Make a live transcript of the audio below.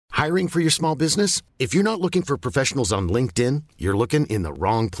Hiring for your small business? If you're not looking for professionals on LinkedIn, you're looking in the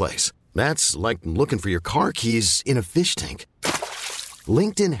wrong place. That's like looking for your car keys in a fish tank.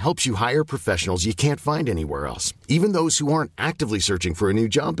 LinkedIn helps you hire professionals you can't find anywhere else, even those who aren't actively searching for a new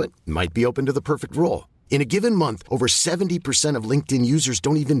job but might be open to the perfect role. In a given month, over 70% of LinkedIn users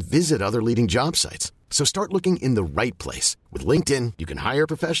don't even visit other leading job sites. So start looking in the right place. With LinkedIn, you can hire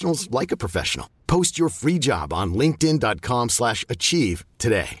professionals like a professional. Post your free job on linkedin.com/achieve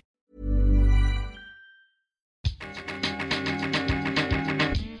today.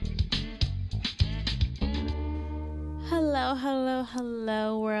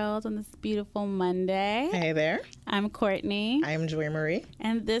 Hello, world, on this beautiful Monday. Hey there. I'm Courtney. I'm Joy Marie.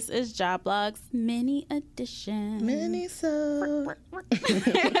 And this is Job Blog's mini edition. Mini-so.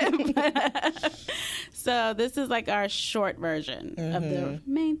 So this is like our short version of the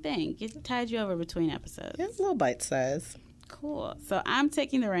main thing. It tied you over between episodes. It's a little bite size. Cool. So I'm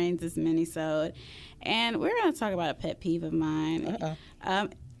taking the reins this mini-sode, and we're going to talk about a pet peeve of mine.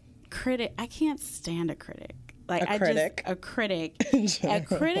 Critic. I can't stand a critic. Like a critic. A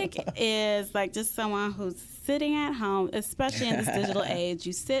critic is like just someone who's sitting at home, especially in this digital age.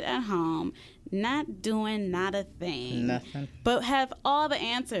 You sit at home, not doing not a thing, Nothing. but have all the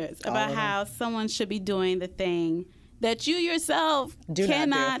answers about how someone should be doing the thing that you yourself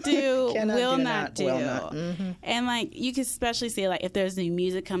cannot do, will not do. Mm-hmm. And like you can especially see like if there's new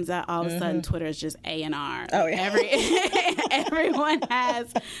music comes out, all of a sudden Twitter is just A&R. Oh yeah. Everyone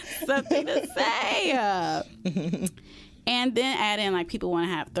has something to say. And then add in like people want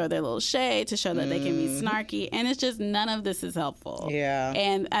to throw their little shade to show that they can be snarky, and it's just none of this is helpful. Yeah.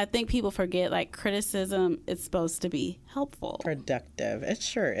 And I think people forget like criticism is supposed to be helpful, productive. It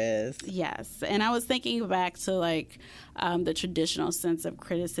sure is. Yes. And I was thinking back to like the traditional sense of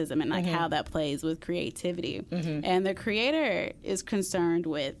criticism and like how that plays with creativity. And the creator is concerned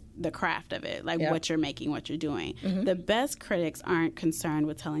with the craft of it, like what you're making, what you're doing. The best critics aren't concerned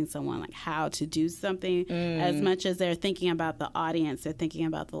with telling someone like how to do something as much as they're thinking about the audience. They're thinking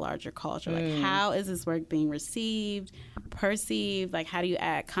about the larger culture. Like how is this work being received, perceived? Like how do you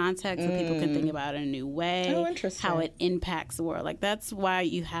add context so people can think about it in a new way? Oh, interesting. How it impacts the world. Like that's why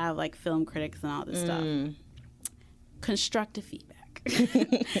you have like film critics and all this stuff. Constructive feedback.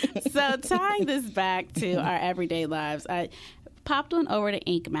 So tying this back to our everyday lives, I popped one over to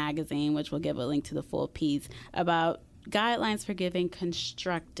Inc. magazine, which will give a link to the full piece, about guidelines for giving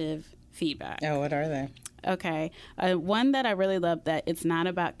constructive feedback. Oh, what are they? Okay. One that I really love, that it's not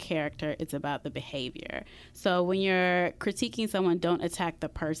about character, it's about the behavior. So when you're critiquing someone, don't attack the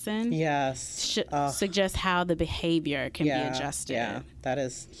person. Yes. Suggest how the behavior can be adjusted. Yeah, that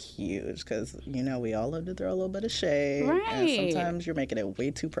is huge because, we all love to throw a little bit of shade. Right. And sometimes you're making it way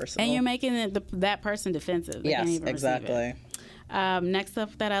too personal. And you're making that person defensive. They can't even exactly. receive it. Next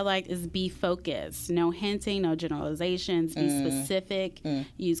up that I liked is be focused. No hinting, no generalizations. Be specific.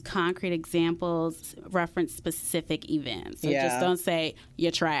 Use concrete examples. Reference specific events. So just don't say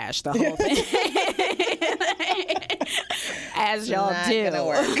you're trash the whole thing. As y'all do. Gonna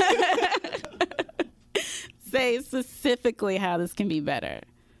work. Say specifically how this can be better.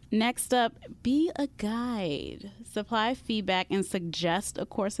 Next up, be a guide. Supply feedback and suggest a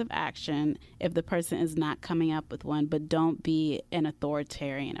course of action if the person is not coming up with one, but don't be an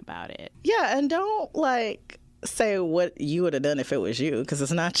authoritarian about it. Yeah, and don't say what you would have done if it was you, because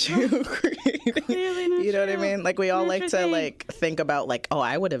it's not you. Clearly not You know what I true. mean? Like we all like to Interesting. think about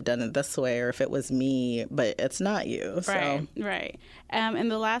I would have done it this way, or if it was me, but it's not you. So. Right.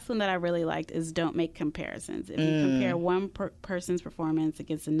 And the last one that I really liked is don't make comparisons. If you compare one person's performance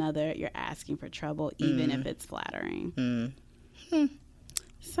against another, you're asking for trouble, even if it's flattering.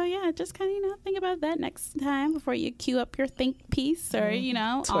 So yeah, just kind of think about that next time before you queue up your think piece or Twitter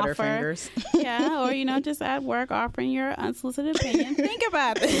offer fingers. Yeah, or just at work offering your unsolicited opinion. Think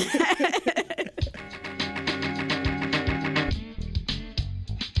about it.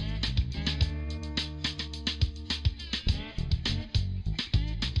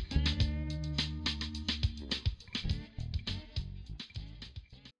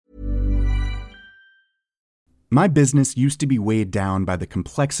 My business used to be weighed down by the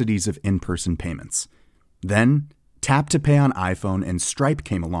complexities of in-person payments. Then, Tap to Pay on iPhone and Stripe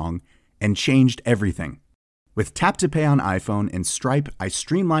came along and changed everything. With Tap to Pay on iPhone and Stripe, I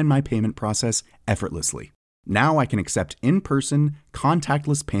streamlined my payment process effortlessly. Now I can accept in-person,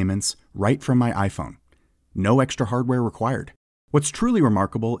 contactless payments right from my iPhone. No extra hardware required. What's truly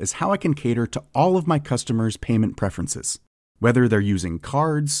remarkable is how I can cater to all of my customers' payment preferences. Whether they're using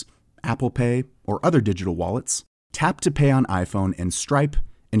cards, Apple Pay, or other digital wallets, Tap to Pay on iPhone and Stripe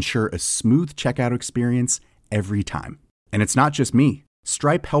ensure a smooth checkout experience every time. And it's not just me.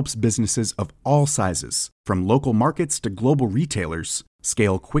 Stripe helps businesses of all sizes, from local markets to global retailers,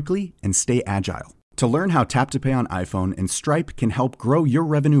 scale quickly and stay agile. To learn how Tap to Pay on iPhone and Stripe can help grow your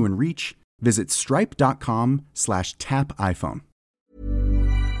revenue and reach, visit stripe.com/tapiphone.